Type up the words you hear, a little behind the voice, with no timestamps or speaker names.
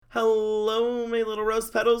Hello, my little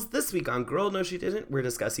rose petals. This week on Girl No She Didn't, we're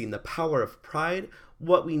discussing the power of pride,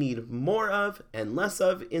 what we need more of and less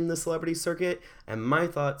of in the celebrity circuit, and my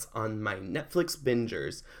thoughts on my Netflix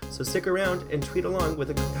bingers. So stick around and tweet along with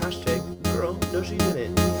a hashtag Girl No She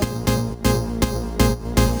Didn't.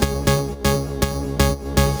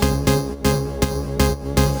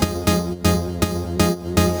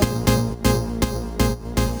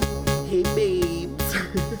 Hey babes!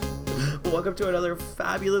 Welcome to another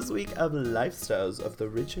fabulous week of Lifestyles of the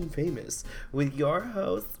Rich and Famous with your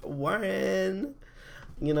host, Warren.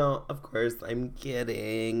 You know, of course, I'm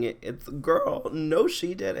kidding. It's Girl No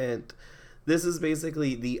She Didn't. This is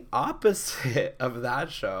basically the opposite of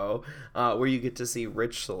that show where you get to see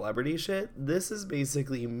rich celebrity shit. This is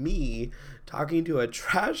basically me talking to a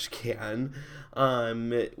trash can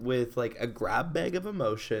with like a grab bag of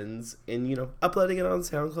emotions and, you know, uploading it on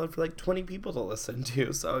SoundCloud for like 20 people to listen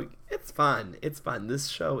to. So it's fun. It's fun. This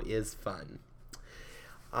show is fun.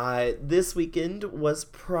 This weekend was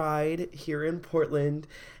Pride here in Portland,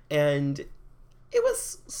 and it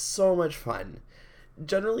was so much fun.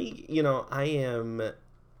 Generally, you know, I am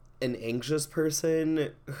an anxious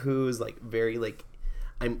person who's like very like,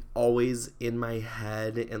 I'm always in my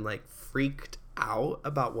head and like freaked out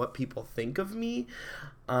about what people think of me.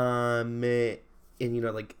 And, you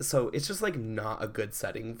know, like, so it's just like not a good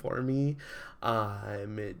setting for me.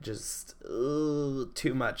 Just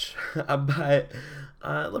too much. But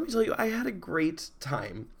let me tell you, I had a great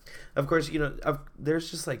time. Of course, you know,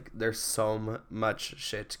 there's so much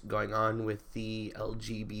shit going on with the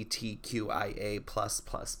LGBTQIA plus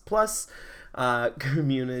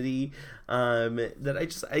community that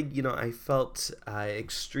I felt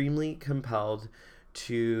extremely compelled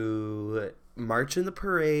to march in the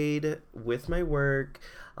parade with my work,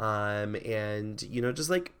 and, you know, just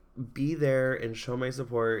like be there and show my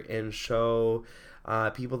support and show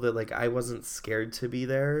people that like I wasn't scared to be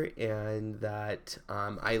there, and that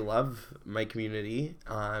I love my community,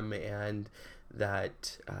 and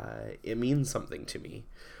that it means something to me.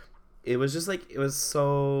 It was just like, it was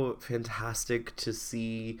so fantastic to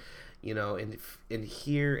see, you know, and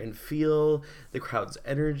hear and feel the crowd's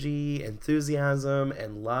energy, enthusiasm,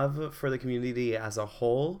 and love for the community as a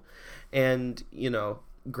whole. And, you know,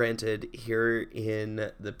 granted, here in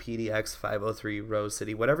the PDX 503 Rose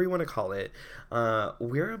City, whatever you want to call it,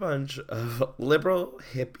 we're a bunch of liberal,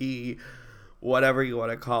 hippie, whatever you want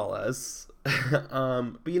to call us.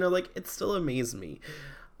 But, you know, like, it still amazed me.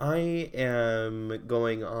 I am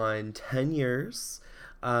going on 10 years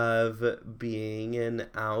of being an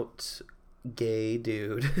out gay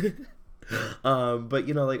dude. But,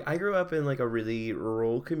 you know, like, I grew up in like a really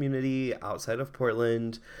rural community outside of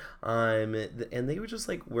Portland, and they were just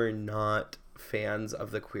like, were not fans of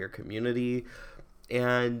the queer community,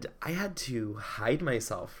 and I had to hide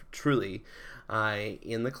myself truly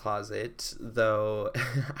in the closet, though.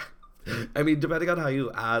 I mean, depending on how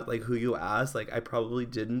you ask, like who you ask, like I probably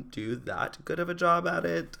didn't do that good of a job at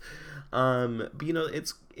it. But, you know,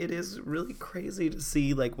 it is really crazy to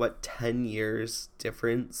see like what 10 years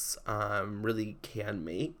difference really can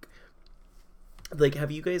make. Like, have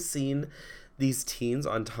you guys seen these teens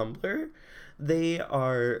on Tumblr? They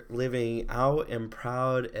are living out and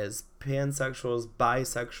proud as pansexuals,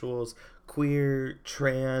 bisexuals, queer,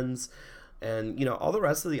 trans, and, you know, all the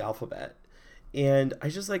rest of the alphabet. And I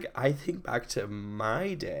think back to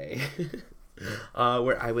my day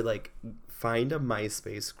where I would like find a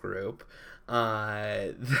MySpace group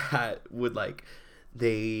that would like,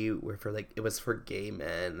 they were for like, it was for gay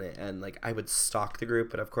men, and like I would stalk the group,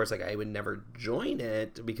 but of course like I would never join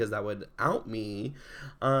it because that would out me.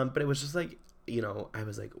 But it was just like, you know, I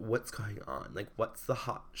was like, what's going on? Like, what's the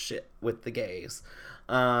hot shit with the gays?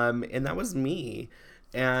 And that was me.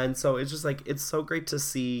 And so it's just like, it's so great to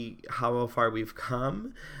see how far we've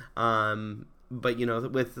come. But, you know,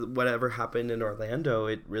 with whatever happened in Orlando,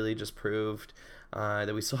 it really just proved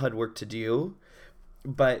that we still had work to do.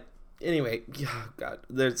 But anyway, yeah, God,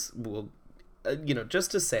 you know,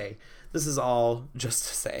 just to say, this is all just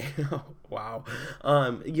to say, wow.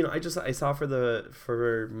 You know, I saw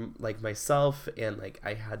for like myself, and like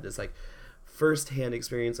I had this like firsthand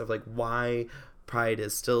experience of like why Pride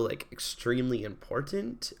is still like extremely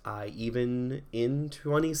important, even in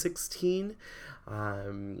 2016.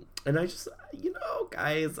 And I just, you know,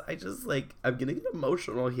 guys, I'm gonna get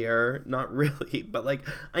emotional here. Not really, but like,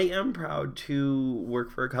 I am proud to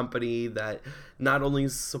work for a company that not only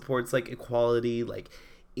supports like equality, like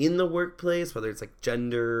in the workplace, whether it's like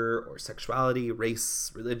gender or sexuality,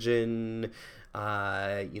 race, religion,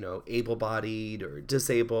 able-bodied or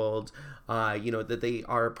disabled, that they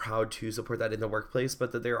are proud to support that in the workplace,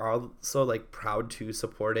 but that they're also like proud to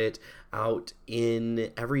support it out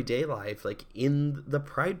in everyday life, like in the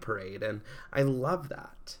Pride Parade. And I love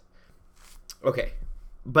that. Okay,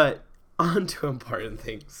 but on to important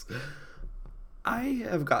things. I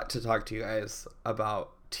have got to talk to you guys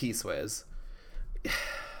about T-Swizz.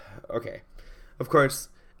 Okay, of course,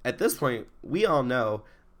 at this point, we all know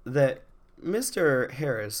that Mr.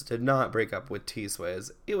 Harris did not break up with T-Swizz.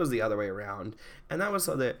 It was the other way around. And that was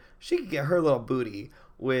so that she could get her little booty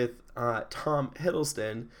with Tom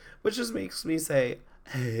Hiddleston, which just makes me say,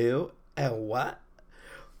 who and what?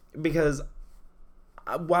 Because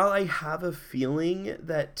while I have a feeling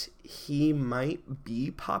that he might be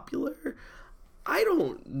popular, I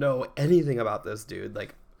don't know anything about this dude.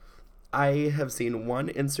 Like, I have seen one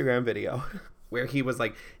Instagram video where he was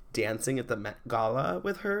like dancing at the Met Gala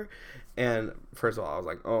with her. And first of all, I was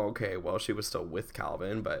like, oh, okay, well, she was still with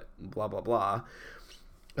Calvin, but blah, blah, blah.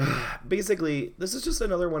 Basically, this is just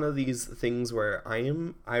another one of these things where I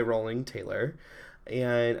am eye-rolling Taylor.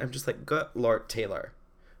 And I'm just like, good Lord, Taylor,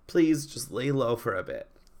 please just lay low for a bit.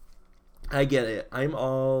 I get it. I'm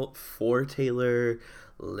all for Taylor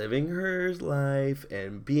living her life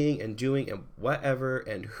and being and doing and whatever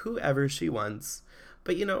and whoever she wants.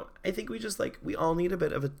 But, I think we all need a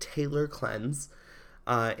bit of a Taylor cleanse.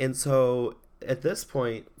 And so at this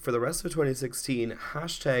point, for the rest of 2016,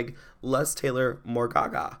 hashtag less Taylor, more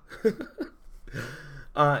Gaga.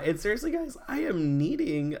 And seriously, guys, I am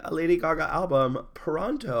needing a Lady Gaga album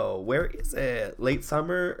pronto. Where is it? Late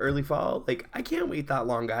summer, early fall? Like, I can't wait that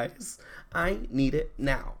long, guys. I need it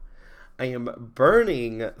now. I am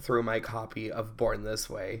burning through my copy of Born This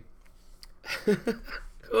Way.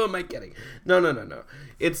 Who am I kidding? No.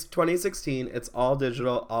 It's 2016. It's all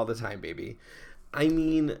digital all the time, baby. I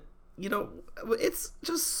mean, it's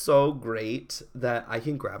just so great that I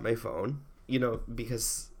can grab my phone,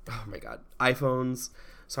 because, oh my God, iPhones,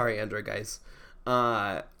 sorry, Android guys,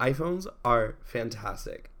 iPhones are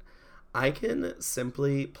fantastic. I can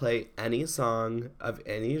simply play any song of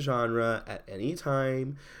any genre at any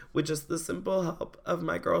time with just the simple help of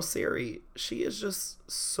my girl Siri. She is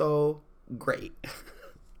just so great.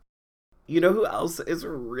 You know who else is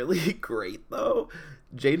really great, though?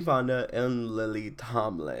 Jane Fonda and Lily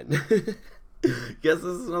Tomlin. Yes, this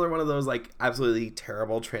is another one of those, like, absolutely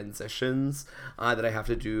terrible transitions that I have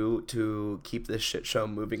to do to keep this shit show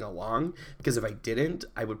moving along. Because if I didn't,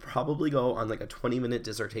 I would probably go on, like, a 20-minute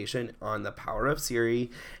dissertation on the power of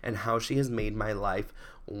Siri and how she has made my life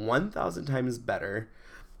 1,000 times better.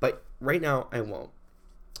 But right now, I won't.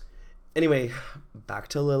 Anyway, back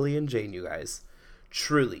to Lily and Jane, you guys.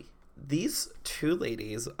 Truly, these two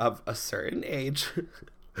ladies of a certain age,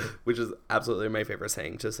 which is absolutely my favorite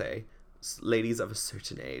saying to say, ladies of a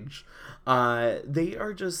certain age, they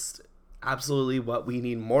are just absolutely what we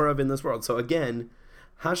need more of in this world. So again,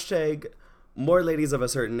 hashtag more ladies of a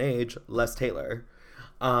certain age, less Taylor.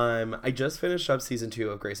 I just finished up season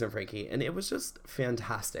 2 of Grace and Frankie, and it was just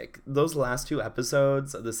fantastic. Those last 2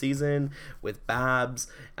 episodes of the season with Babs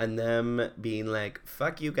and them being like,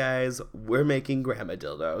 fuck you guys, we're making grandma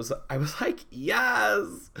dildos. I was like,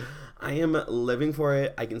 yes! I am living for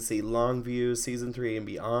it. I can see Longview season 3 and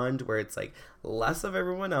beyond, where it's like less of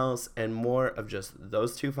everyone else and more of just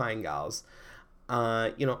those 2 fine gals.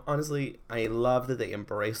 Honestly, I love that they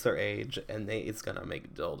embrace their age and it's gonna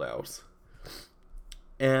make dildos.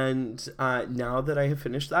 And now that I have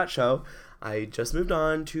finished that show, I just moved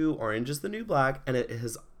on to Orange is the New Black, and it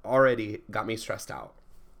has already got me stressed out.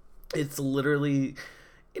 It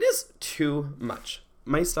is too much.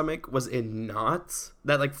 My stomach was in knots.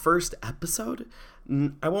 That, first episode,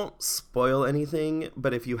 I won't spoil anything,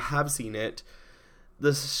 but if you have seen it,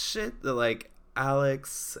 the shit that,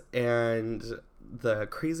 Alex and the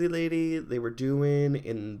crazy lady, they were doing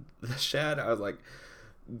in the shed, I was like,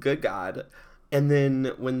 good God. And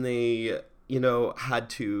then when they, had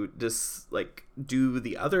to just, do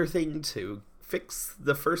the other thing to fix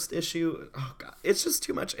the first issue, oh, God, it's just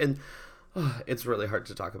too much. And it's really hard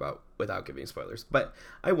to talk about without giving spoilers, but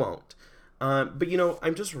I won't. But,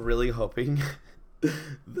 I'm just really hoping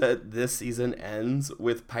that this season ends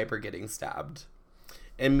with Piper getting stabbed.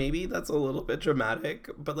 And maybe that's a little bit dramatic,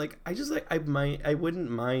 but I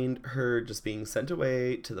wouldn't mind her just being sent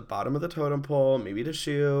away to the bottom of the totem pole, maybe to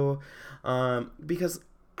Shu, because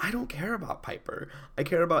I don't care about Piper. I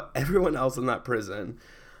care about everyone else in that prison.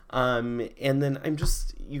 And then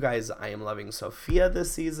you guys, I am loving Sophia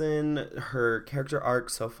this season. Her character arc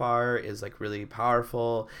so far is like really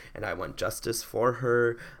powerful, and I want justice for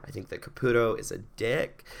her. I think that Caputo is a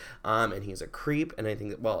dick, and he's a creep, and I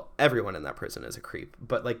think that, well, everyone in that prison is a creep,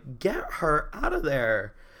 but like, get her out of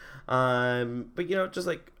there. But just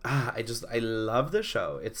like, I love the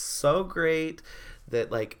show. It's so great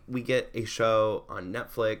that like we get a show on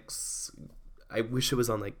Netflix. I wish it was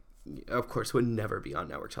on, like, of course it would never be on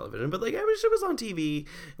network television, but like I wish it was on TV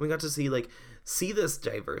and we got to see this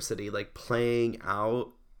diversity like playing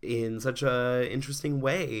out in such a interesting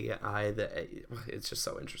way. It's just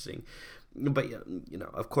so interesting. But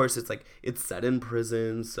of course it's set in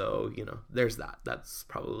prison, so there's that's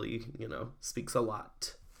probably speaks a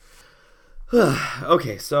lot.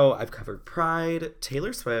 Okay, so I've covered Pride,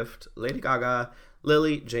 Taylor Swift, Lady Gaga,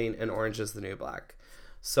 Lily, Jane, and Orange is the New Black.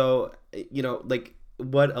 So, like,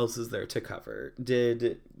 what else is there to cover?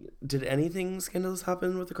 Did anything scandalous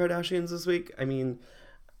happen with the Kardashians this week? I mean,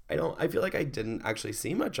 I feel like I didn't actually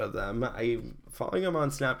see much of them. I'm following them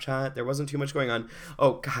on Snapchat. There wasn't too much going on.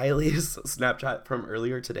 Oh, Kylie's Snapchat from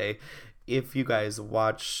earlier today. If you guys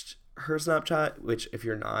watched her Snapchat, which if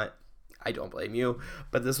you're not, I don't blame you,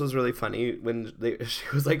 but this was really funny when she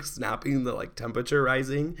was like snapping the like temperature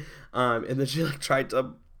rising, and then she like tried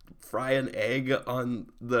to fry an egg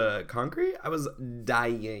on the concrete. I was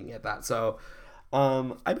dying at that. So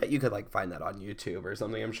I bet you could like find that on YouTube or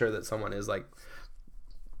something. I'm sure that someone is like,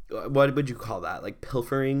 what would you call that? Like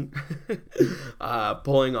pilfering,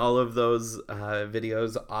 pulling all of those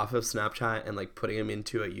videos off of Snapchat and like putting them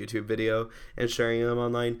into a YouTube video and sharing them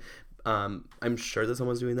online. I'm sure that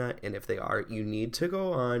someone's doing that, and if they are, you need to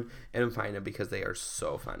go on and find them because they are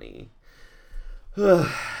so funny.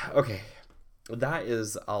 Okay, that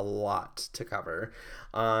is a lot to cover.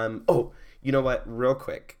 Oh, you know what? Real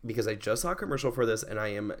quick, because I just saw a commercial for this and I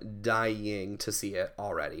am dying to see it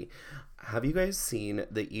already. Have you guys seen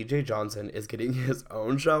that EJ Johnson is getting his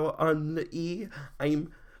own show on the E?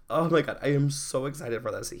 Oh my god, I am so excited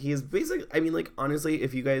for this. He is basically, I mean, like, honestly,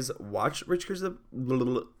 if you guys watch Rich Kids,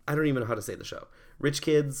 I don't even know how to say the show. Rich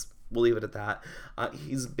Kids, we'll leave it at that.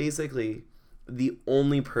 He's basically the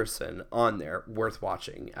only person on there worth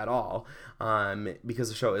watching at all, because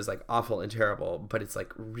the show is like awful and terrible, but it's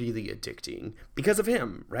like really addicting because of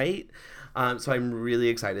him, right? So I'm really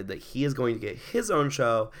excited that he is going to get his own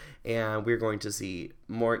show, and we're going to see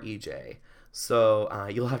more EJ. So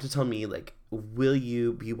you'll have to tell me, like, will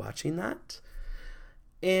you be watching that?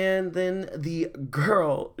 And then the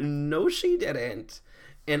girl, no she didn't,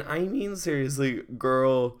 and I mean seriously,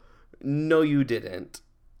 girl, no you didn't,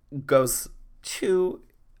 goes to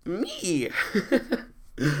me.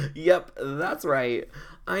 Yep, that's right.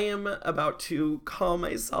 I am about to call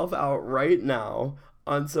myself out right now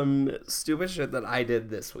on some stupid shit that I did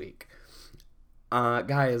this week.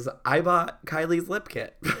 Guys, I bought Kylie's lip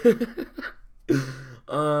kit.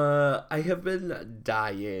 I have been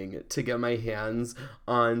dying to get my hands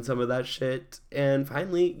on some of that shit, and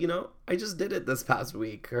finally, I just did it this past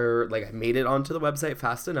week, or like I made it onto the website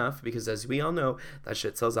fast enough, because as we all know, that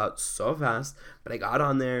shit sells out so fast. But I got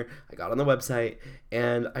on there, I got on the website,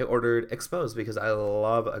 and I ordered Exposed because I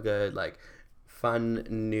love a good like fun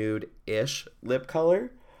nude-ish lip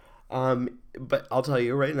color. But I'll tell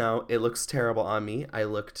you right now, it looks terrible on me. I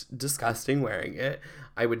looked disgusting wearing it.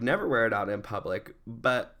 I would never wear it out in public,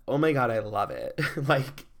 but oh my god, I love it.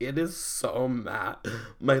 Like, it is so matte.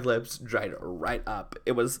 My lips dried right up.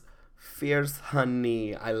 It was fierce,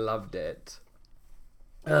 honey. I loved it.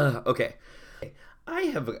 Okay. I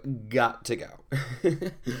have got to go.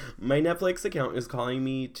 My Netflix account is calling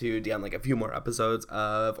me to down like a few more episodes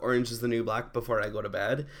of Orange is the New Black before I go to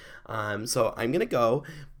bed. So I'm gonna go,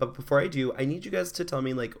 but before I do, I need you guys to tell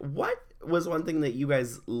me, like, what was one thing that you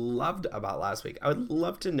guys loved about last week? I would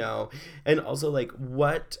love to know. And also, like,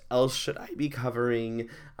 what else should I be covering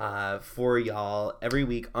for y'all every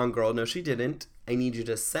week on Girl No She Didn't? I need you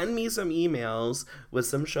to send me some emails with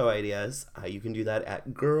some show ideas. You can do that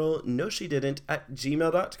at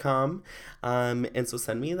girlnoshedidn't@gmail.com. And so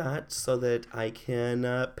send me that so that I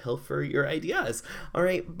can pilfer your ideas. All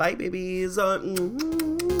right, bye, babies.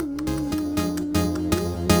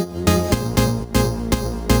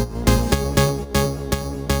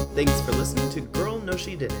 Thanks for listening to Girl No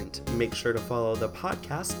She Didn't. Make sure to follow the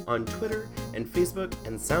podcast on Twitter and Facebook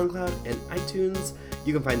and SoundCloud and iTunes.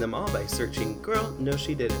 You can find them all by searching Girl No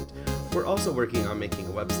She Didn't. We're also working on making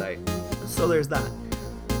a website, so there's that.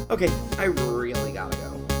 Okay, I really gotta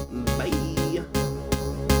go.